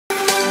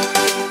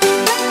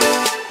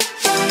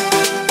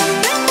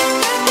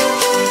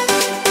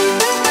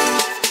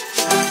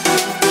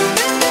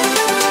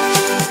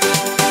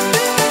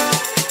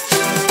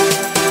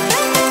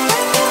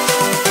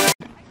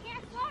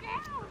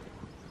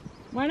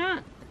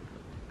not?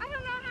 I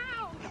don't know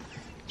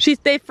how.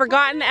 They've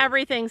forgotten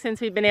everything since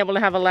we've been able to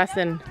have a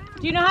lesson.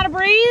 Do you know how to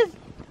breathe? Do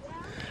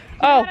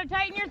you know how to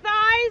tighten your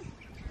thighs?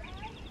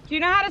 Do you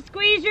know how to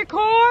squeeze your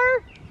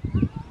core?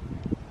 Do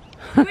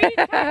you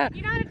know how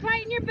to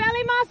tighten your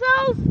belly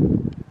muscles?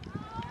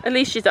 At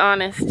least she's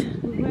honest.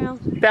 Well,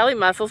 Belly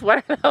muscles,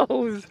 what are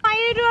those? I want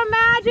you to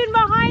imagine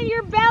behind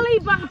your belly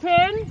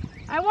button.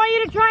 I want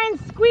you to try and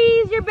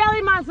squeeze your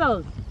belly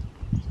muscles.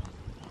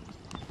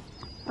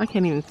 I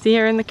can't even see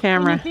her in the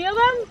camera. Can you feel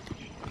them?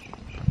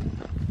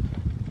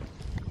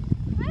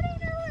 I don't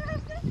know what I'm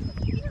supposed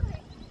to feel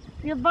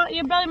it.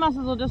 Your belly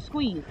muscles will just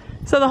squeeze.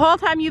 So the whole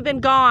time you've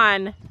been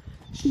gone,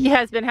 she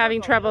has been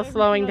having trouble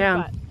slowing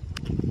down.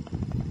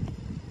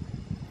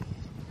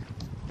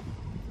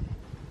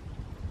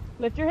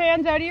 Lift your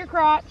hands out of your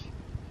crotch.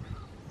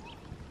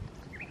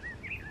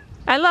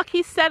 And look,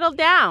 he's settled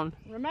down.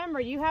 Remember,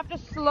 you have to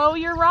slow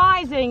your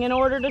rising in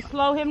order to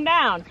slow him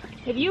down.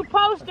 If you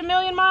post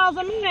 1,000,000 miles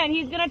a minute,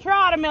 he's going to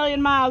trot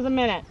 1,000,000 miles a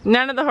minute.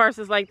 None of the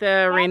horses like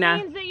the arena.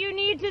 That means that you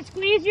need to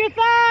squeeze your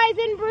thighs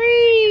and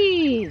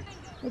breathe.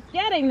 It's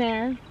getting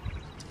there.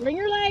 Bring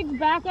your legs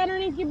back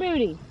underneath your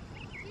booty.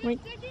 Did you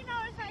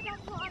notice I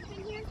don't pull up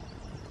in here?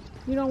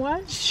 You know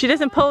what? She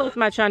doesn't pull as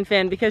much on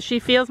Finn because she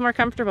feels more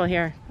comfortable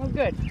here. Oh,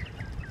 good.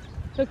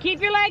 So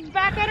keep your legs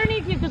back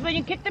underneath you, because when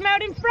you kick them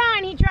out in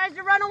front, he tries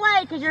to run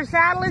away because your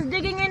saddle is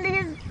digging into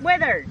his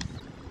withers.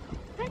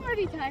 I'm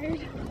already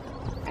tired.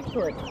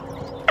 Excellent.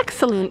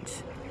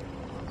 Excellent.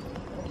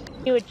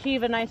 When you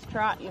achieve a nice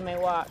trot, you may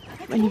walk.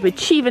 When you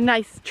achieve a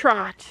nice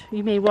trot,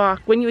 you may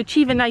walk. When you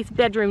achieve a nice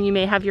bedroom, you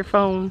may have your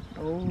phone.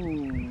 Oh,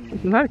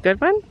 Isn't that a good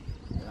one?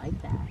 I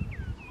like that.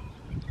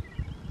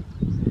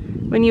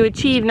 When you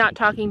achieve not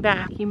talking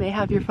back, you may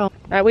have your phone.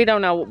 We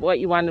don't know what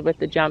you wanted with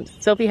the jumps.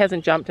 Sophie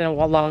hasn't jumped in a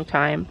long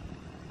time.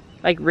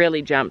 Like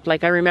really jumped.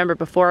 Like I remember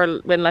before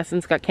when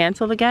lessons got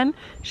canceled again,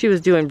 she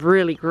was doing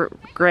really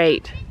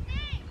great.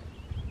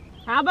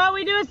 How about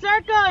we do a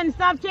circle and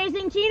stop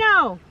chasing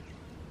Chino?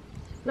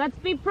 Let's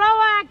be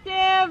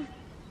proactive.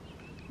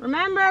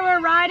 Remember, we're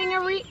riding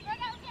a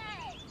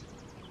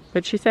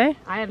What'd she say?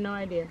 I have no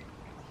idea.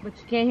 But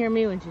she can't hear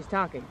me when she's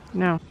talking.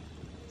 No.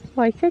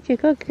 Why, such a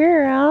good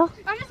girl.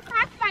 I just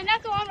cracked my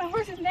knuckle on the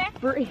horse's neck.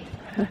 Breathe.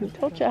 I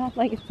told you,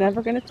 like it's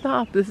never gonna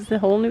stop. This is a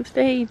whole new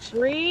stage.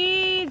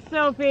 Breathe,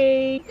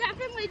 Sophie.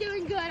 Definitely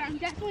doing good. I'm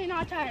definitely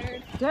not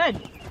tired.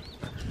 Good.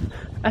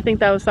 I think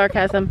that was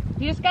sarcasm.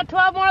 You just got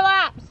 12 more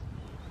laps.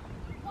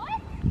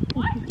 What?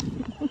 What?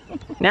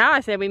 Now I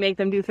said we make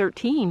them do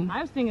 13.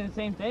 I was thinking the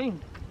same thing.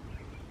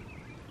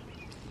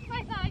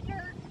 My thighs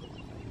hurt.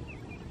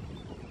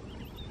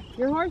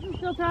 Your horse is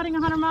still trotting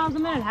 100 miles a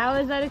minute. How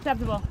is that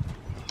acceptable?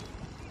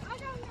 I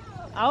don't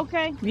know.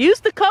 Okay. Use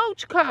the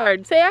coach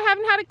card. Say I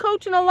haven't had a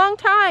coach in a long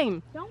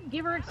time. Don't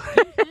give her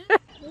excuses.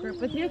 Grip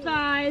with your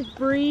thighs,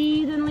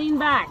 breathe and lean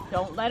back.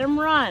 Don't let him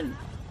run.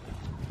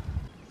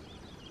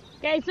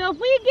 Okay, so if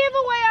we give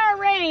away our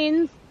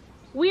reins,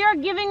 we are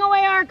giving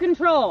away our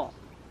control.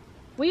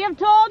 We have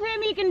told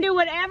him he can do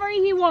whatever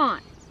he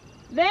wants.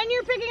 Then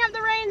you're picking up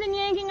the reins and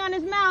yanking on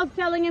his mouth,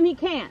 telling him he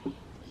can't.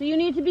 So you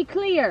need to be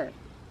clear.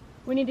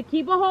 We need to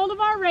keep a hold of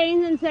our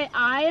reins and say,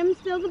 I am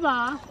still the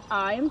boss.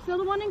 I am still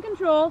the one in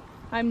control.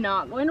 I'm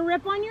not going to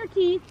rip on your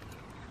teeth.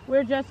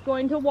 We're just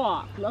going to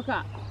walk. Look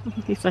up.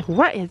 He's like,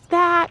 what is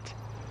that?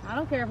 I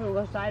don't care if it will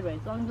go sideways,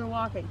 as long as we're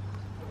walking.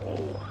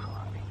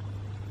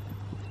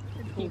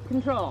 Keep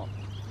control.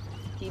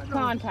 Keep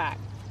contact.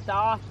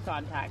 Soft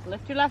contact.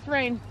 Lift your left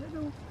rein.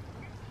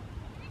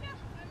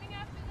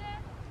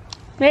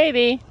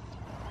 Maybe.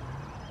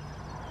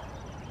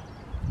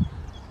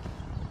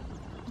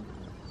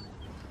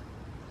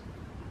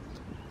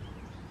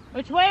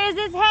 Which way is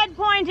his head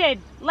pointed?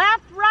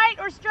 Left, right,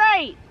 or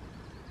straight?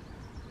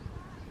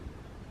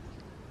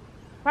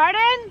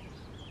 Pardon?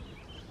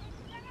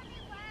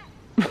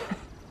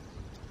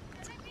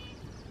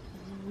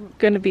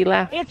 Gonna be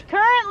left. It's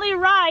currently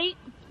right.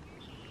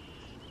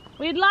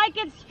 We'd like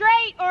it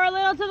straight or a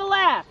little to the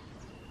left.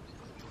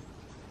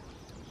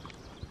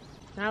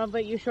 How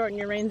about you shorten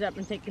your reins up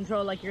and take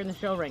control like you're in the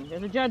show ring?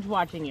 There's a judge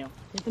watching you. You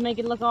have to make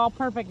it look all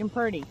perfect and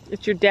pretty.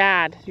 It's your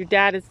dad. Your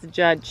dad is the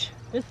judge.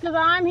 Just because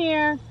I'm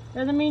here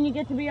doesn't mean you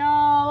get to be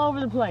all over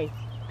the place.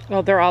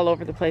 Well, they're all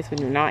over the place when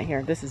you're not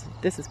here. This is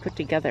put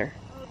together.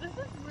 Oh, this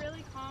is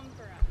really calm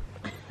for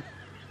us.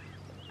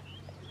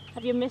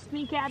 Have you missed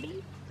me,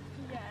 Cabby?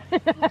 Yes.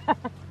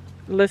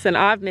 Listen,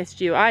 I've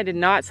missed you. I did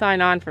not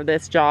sign on for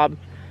this job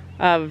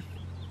of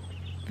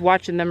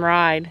watching them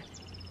ride.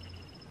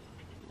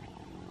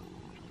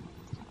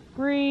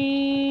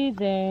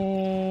 Breathing.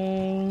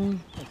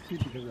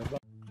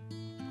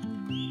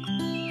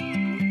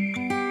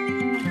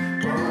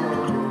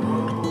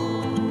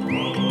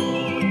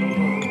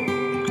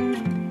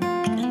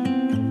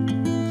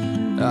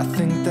 I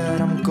think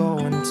that I'm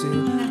going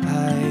to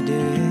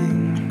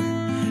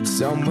hiding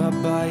somewhere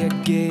by a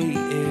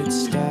gated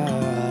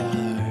star.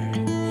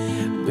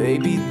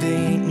 Baby, they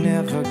ain't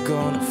never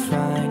gonna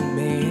find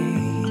me.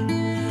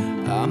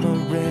 I'm a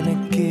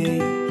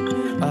renegade.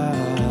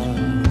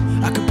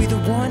 I could be the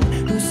one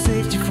who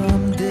saved you from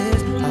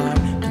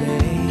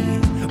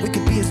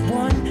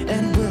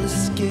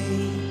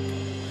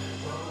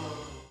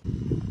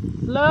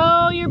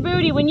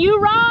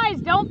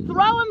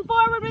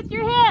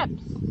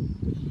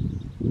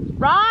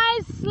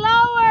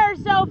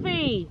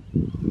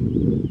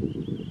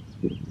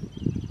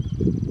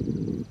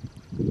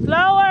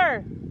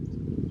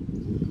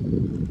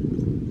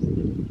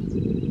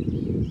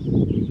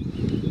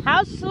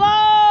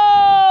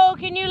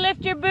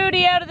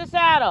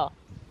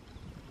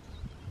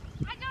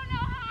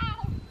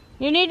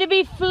You need to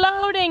be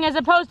floating as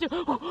opposed to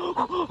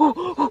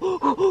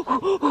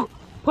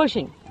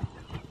pushing.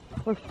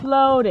 We're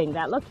floating.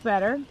 That looks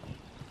better.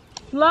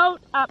 Float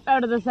up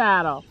out of the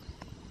saddle.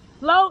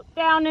 Float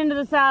down into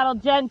the saddle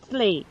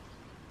gently.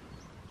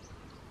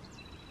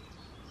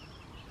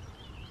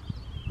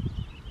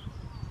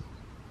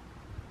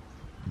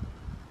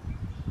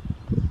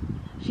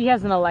 She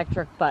has an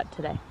electric butt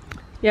today.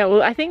 Yeah,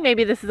 well, I think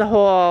maybe this is a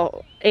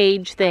whole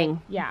age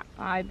thing. Yeah,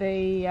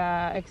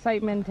 the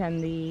excitement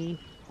and the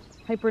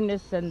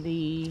hyperness and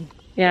the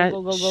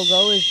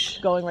go is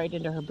going right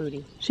into her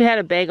booty. She had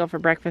a bagel for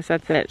breakfast,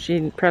 that's it.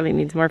 She probably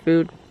needs more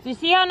food. Do you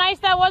see how nice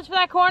that was for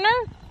that corner?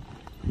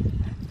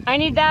 I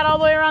need that all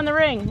the way around the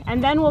ring,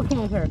 and then we'll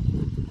canter.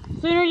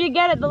 Sooner you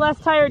get it, the less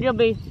tired you'll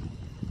be.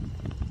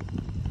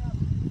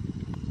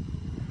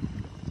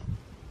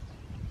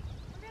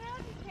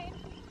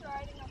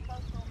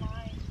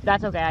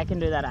 That's okay, I can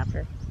do that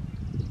after.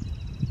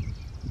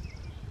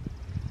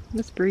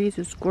 This breeze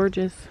is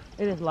gorgeous.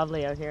 It is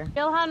lovely out here.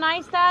 Feel how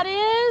nice that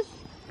is?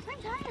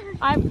 I'm tired.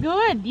 I'm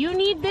good. You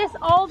need this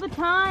all the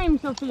time,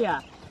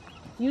 Sophia.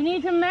 You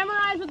need to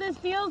memorize what this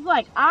feels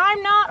like.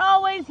 I'm not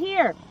always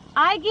here.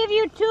 I give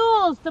you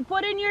tools to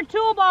put in your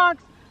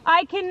toolbox.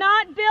 I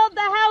cannot build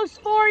the house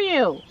for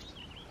you.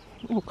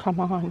 Oh, come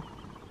on.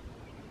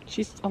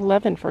 She's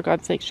 11, for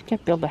God's sake. She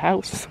can't build a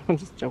house. I'm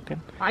just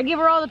joking. I give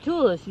her all the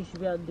tools. She should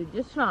be able to do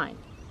just fine.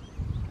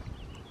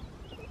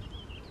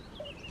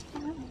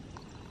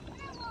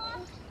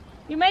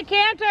 You may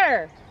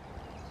canter.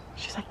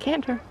 She's like,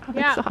 canter. I'm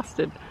Yeah.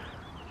 exhausted.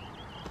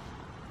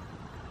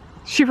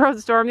 She rode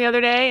the storm the other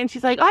day, and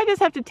she's like, I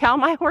just have to tell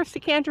my horse to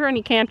canter, and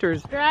he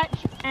canters. Stretch,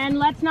 and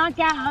let's not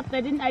gallop.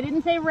 I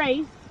didn't say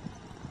race.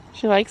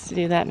 She likes to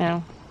do that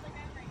now.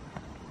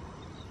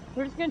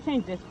 We're just gonna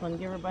change discipline,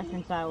 give her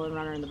Western style and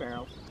run her in the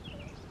barrels.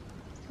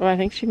 Well, I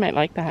think she might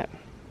like that.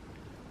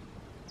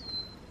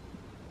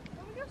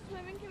 When we go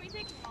swimming, can we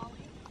take Molly?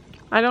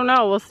 I don't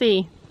know. We'll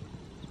see.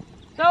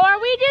 So are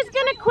we just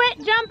gonna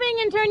quit jumping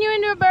and turn you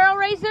into a barrel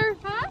racer?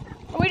 Huh?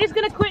 Are we just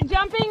gonna quit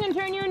jumping and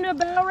turn you into a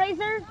barrel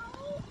racer?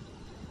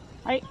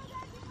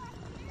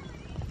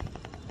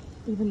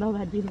 Even though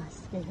that'd be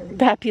less scary.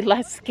 That'd be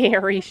less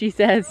scary, she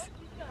says.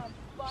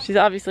 She's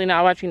obviously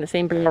not watching the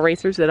same barrel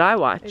racers that I It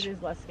watch.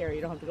 is less scary.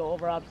 You don't have to go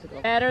over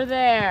obstacles. Better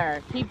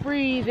there. Keep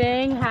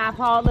breathing. Half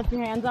halt. Lift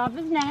your hands off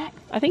his neck.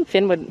 I think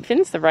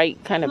Finn's the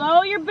right kind of...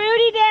 Slow your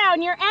booty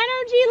down. Your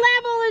energy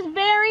level is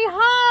very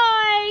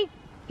high.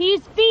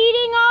 He's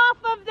feeding off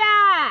of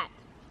that.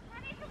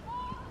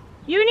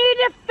 You need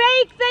to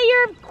fake that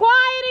you're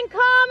quiet and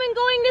calm and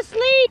going to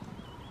sleep.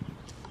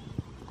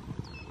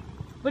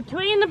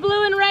 Between the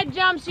blue and red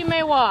jumps, you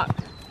may walk.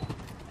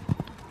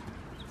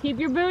 Keep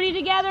your booty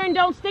together and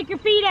don't stick your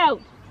feet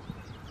out.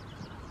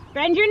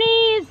 Bend your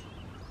knees.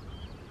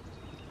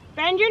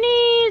 Bend your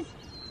knees.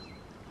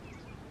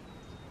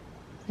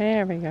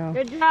 There we go.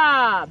 Good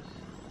job.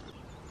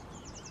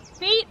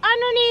 Feet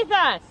underneath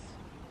us.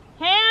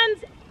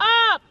 Hands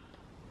up.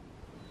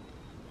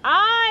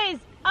 Eyes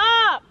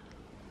up.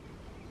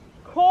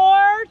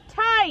 Core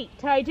tight.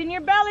 Tighten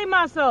your belly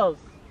muscles.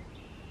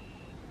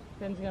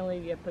 Finn's gonna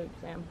leave you a poop,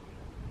 Sam.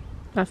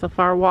 That's a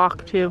far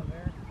walk, too.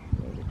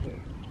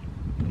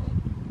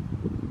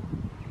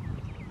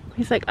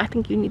 He's like, I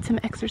think you need some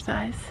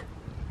exercise.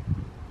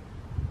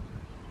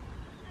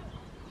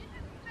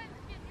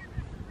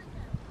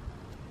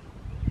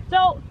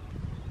 So,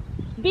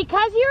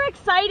 because you're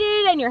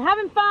excited and you're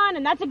having fun,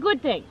 and that's a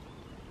good thing,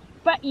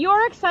 but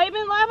your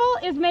excitement level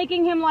is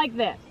making him like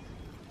this.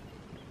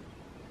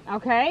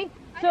 Okay?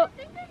 I So, don't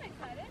think I'm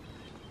excited.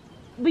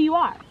 but you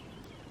are.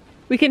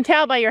 We can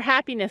tell by your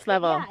happiness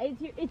level.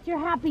 Yeah, it's you're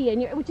happy,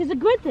 and which is a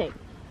good thing.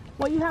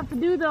 What you have to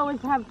do, though,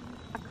 is have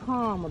a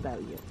calm about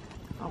you.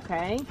 Okay?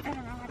 I don't know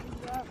how to do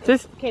that.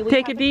 Just Okay, we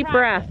take have a to deep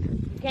breath. practice.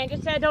 You can't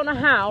just say I don't know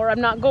how, or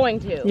I'm not going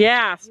to. Yeah, You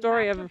have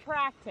to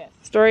practice.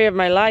 story of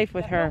my life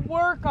with You have her. to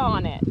work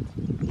on it.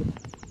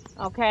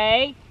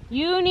 Okay?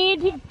 You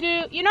need to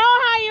do. You know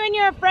how when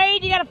you're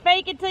afraid, you gotta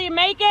fake it till you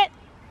make it.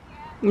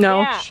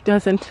 No, Yeah. she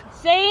doesn't.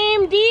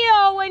 Same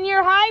deal when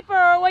you're hyper,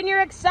 or when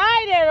you're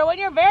excited, or when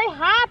you're very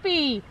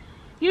happy.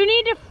 You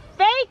need to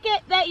fake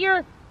it that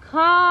you're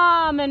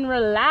calm and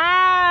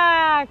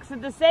relaxed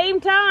at the same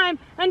time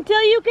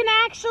until you can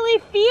actually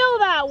feel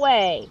that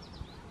way.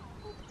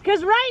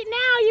 Because right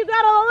now you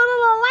got a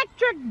little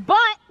electric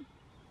butt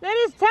that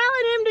is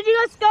telling him to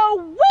just go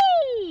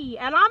wee,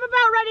 and I'm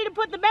about ready to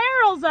put the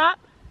barrels up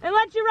and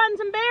let you run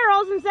some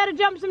barrels instead of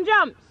jump some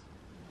jumps.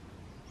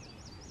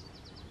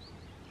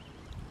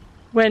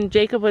 When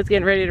Jacob was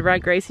getting ready to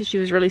ride Gracie, she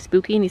was really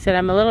spooky, and he said,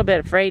 I'm a little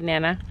bit afraid,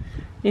 Nana.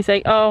 And he's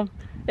like, oh,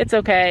 it's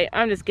okay.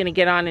 I'm just going to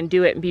get on and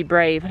do it and be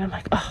brave. And I'm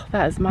like, oh,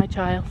 that is my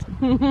child.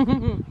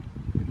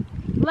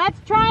 Let's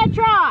try a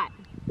trot.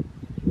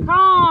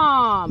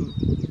 Calm.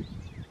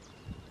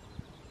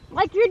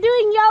 Like you're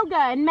doing yoga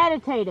and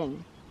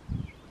meditating.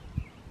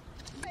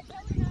 I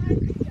don't know how to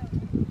do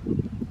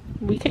yoga.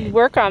 We could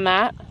work on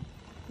that.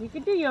 You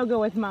could do yoga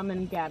with Mom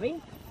and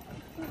Gabby.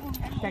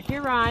 Check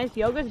your eyes.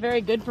 Yoga's very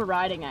good for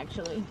riding,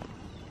 actually.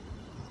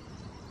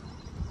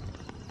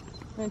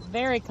 And it's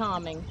very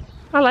calming.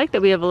 I like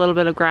that we have a little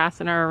bit of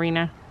grass in our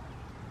arena.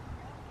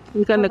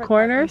 Look on the Perfect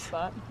corners.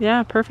 parking spot.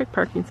 Yeah, perfect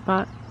parking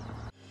spot.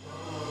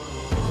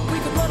 We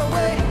could run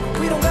away,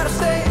 we don't gotta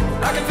stay.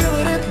 I can feel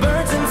it, it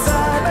burns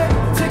inside me.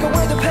 Take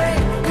away the pain,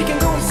 we can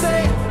go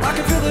insane. I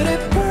can feel it,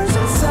 it burns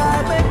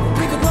inside me.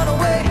 We could run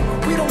away,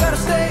 we don't gotta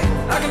stay.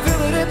 I can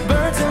feel it, it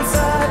burns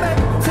inside me.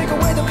 Take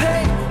away the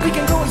pain, we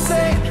can go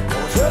insane.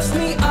 Trust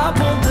me, I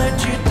won't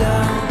let you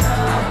down.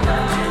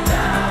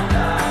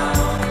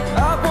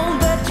 I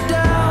won't let you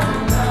down.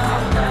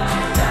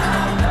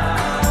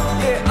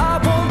 Yeah, I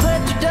won't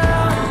let you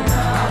down.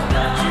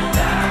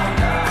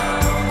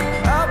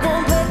 I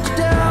won't let you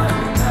down.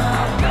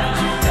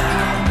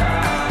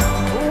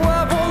 Oh, I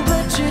won't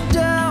let you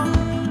down.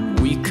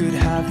 We could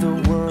have the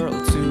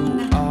world to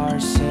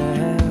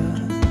ourselves.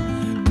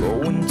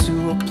 Going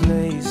to a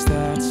place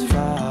that's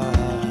far.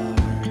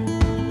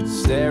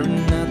 Staring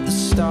at the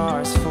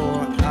stars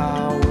for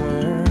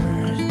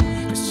hours.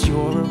 'Cause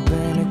you're a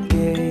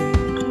renegade.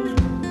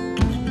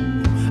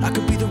 I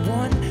could be the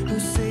one who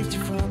saved you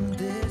from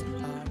this.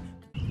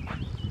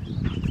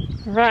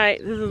 Right,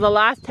 this is the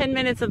last 10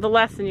 minutes of the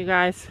lesson, you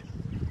guys.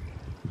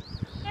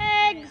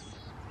 Legs.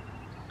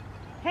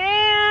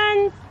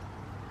 Hands.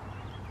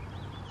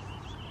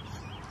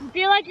 You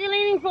feel like you're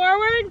leaning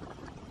forward?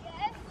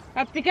 Yes.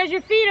 That's because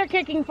your feet are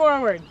kicking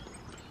forward.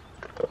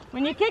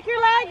 When you kick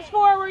your legs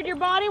forward, your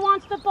body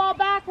wants to fall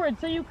backwards,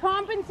 so you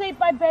compensate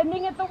by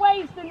bending at the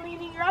waist and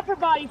leaning your upper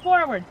body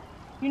forward.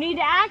 You need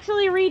to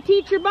actually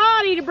reteach your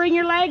body to bring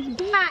your legs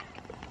back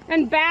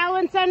and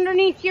balance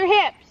underneath your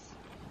hips.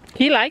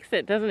 He likes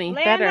it, doesn't he?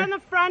 Land Better. on the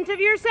front of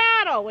your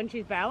saddle when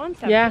she's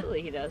balanced. Yeah.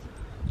 Absolutely, he does.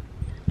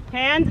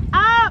 Hands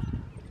up.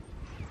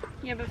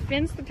 Yeah, but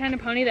Finn's the kind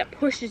of pony that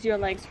pushes your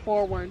legs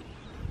forward.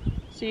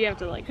 So you have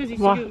to like, because he's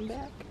Wha- scooting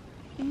back.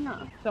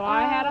 No. So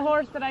I had a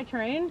horse that I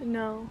trained.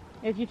 No.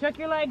 If you took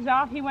your legs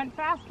off, he went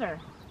faster.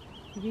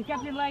 If you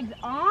kept your legs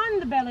on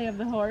the belly of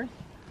the horse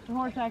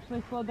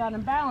actually slowed down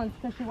and balanced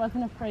because she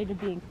wasn't afraid of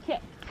being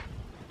kicked.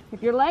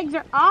 If your legs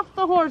are off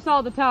the horse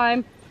all the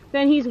time,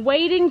 then he's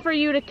waiting for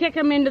you to kick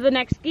him into the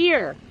next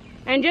gear.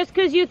 And just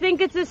because you think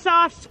it's a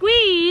soft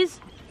squeeze,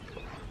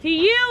 to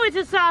you it's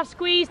a soft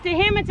squeeze, to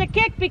him it's a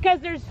kick because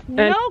there's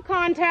no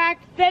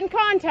contact, then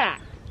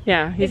contact.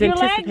 Yeah, he's If your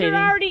legs anticipating.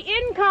 are already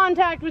in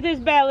contact with his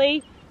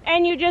belly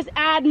and you just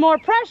add more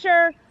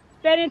pressure,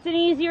 then it's an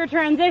easier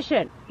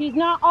transition. He's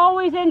not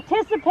always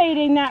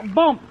anticipating that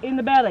bump in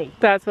the belly.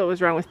 That's what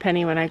was wrong with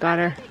Penny when I got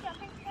her.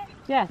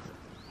 Yes.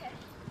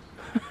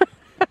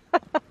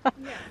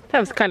 That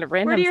was kind of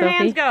random, Where do your Sophie.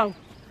 hands go?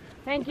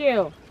 Thank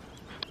you.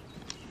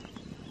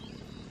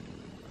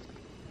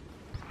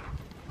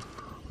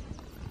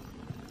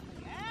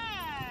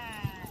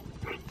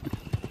 Good.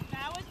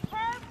 That was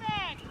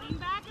perfect. Lean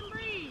back and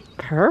breathe.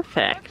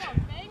 Perfect.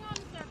 Staying on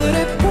the surface. But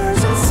it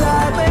burns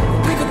inside me.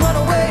 We could run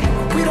away,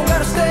 we don't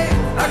gotta stay.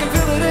 I can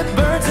feel it, it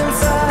burns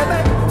inside me.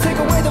 Take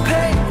away the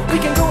pain, we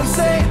can go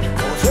insane.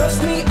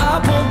 Trust me, I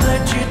won't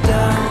let you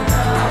down.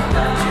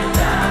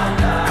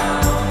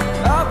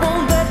 I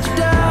won't let you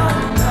down.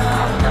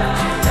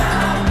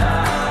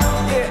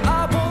 Yeah, I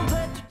won't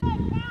let you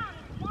down.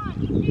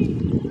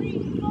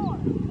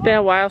 It's been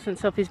a while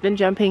since Sophie's been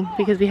jumping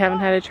because we haven't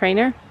had a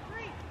trainer.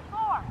 3, 4,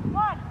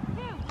 1,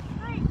 2,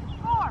 3,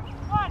 4,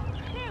 1,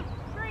 2,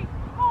 3,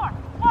 4,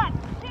 1,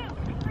 2,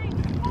 3,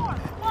 4,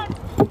 1,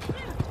 2.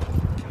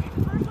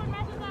 First one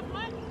messes up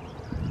what?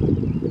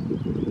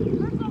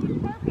 First one was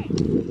perfect.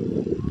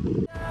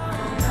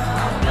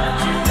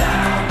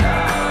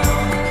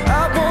 I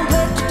won't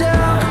let you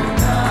down.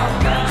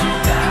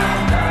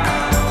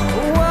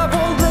 Oh, I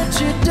won't let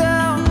you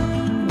down.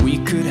 We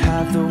could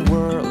have the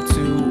world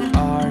to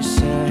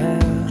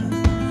ourselves.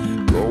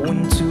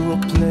 Going to a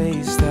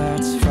place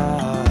that's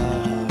far.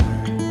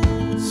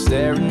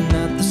 Staring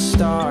at the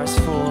stars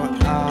for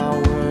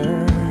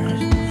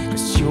hours.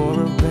 'Cause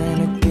you're a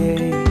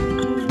renegade.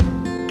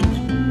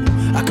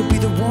 I could be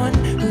the one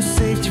who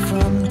saved you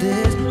from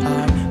this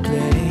hard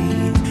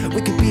place.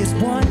 We could be as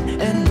one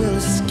and we'll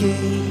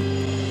escape.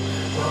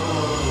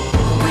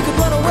 We could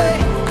run away,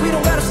 we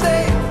don't gotta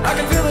stay. I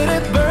can feel it,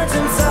 it burns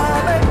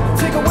inside me.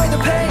 Take away the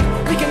pain,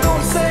 we can go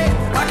insane.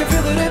 I can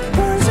feel it, it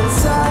burns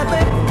inside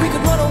me. We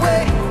could run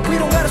away, we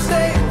don't gotta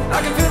stay. I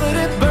can feel it,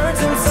 it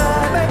burns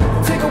inside me.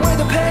 Take away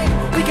the pain,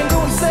 we can go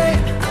insane.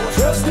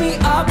 Trust me,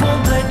 I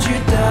won't let you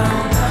down.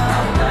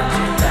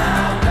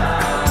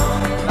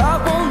 I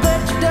won't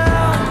let you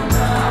down.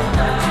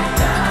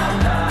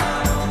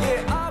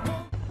 Yeah, I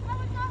won't. I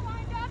was not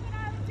lined up and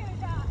I was gonna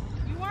die.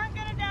 You weren't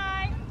gonna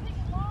die.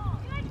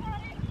 Can I try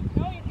it?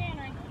 No, you can't,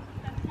 right?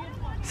 That's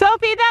beautiful.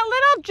 Sophie, that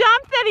little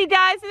jump that he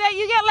does so that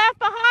you get left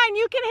behind,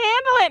 you can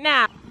handle it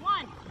now.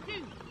 1,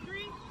 2,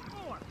 3,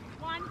 4.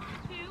 1,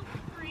 2,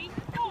 3,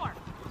 4.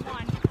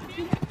 1,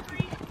 2,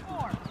 3,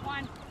 4.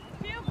 1,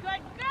 2.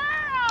 Good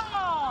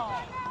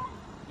girl.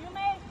 You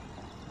may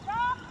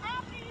stop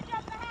after you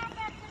jump the half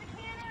back to the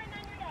canter and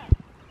then you're done.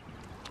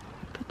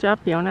 Good job,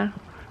 Fiona.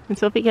 When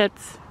Sophie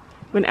gets,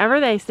 whenever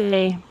they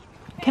say,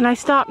 can I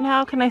stop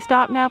now? Can I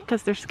stop now?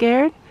 Because they're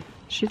scared,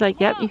 She's like,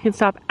 yep, you can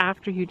stop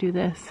after you do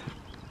this.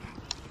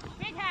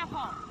 Big half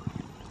hump.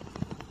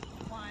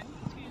 1,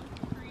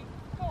 2, 3,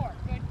 4.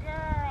 Good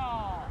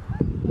girl.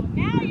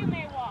 Now you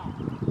may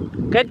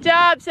walk. Good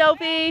job,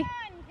 Sophie. Done,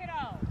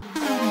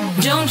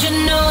 kiddo. Don't you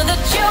know that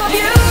you're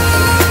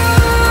beautiful?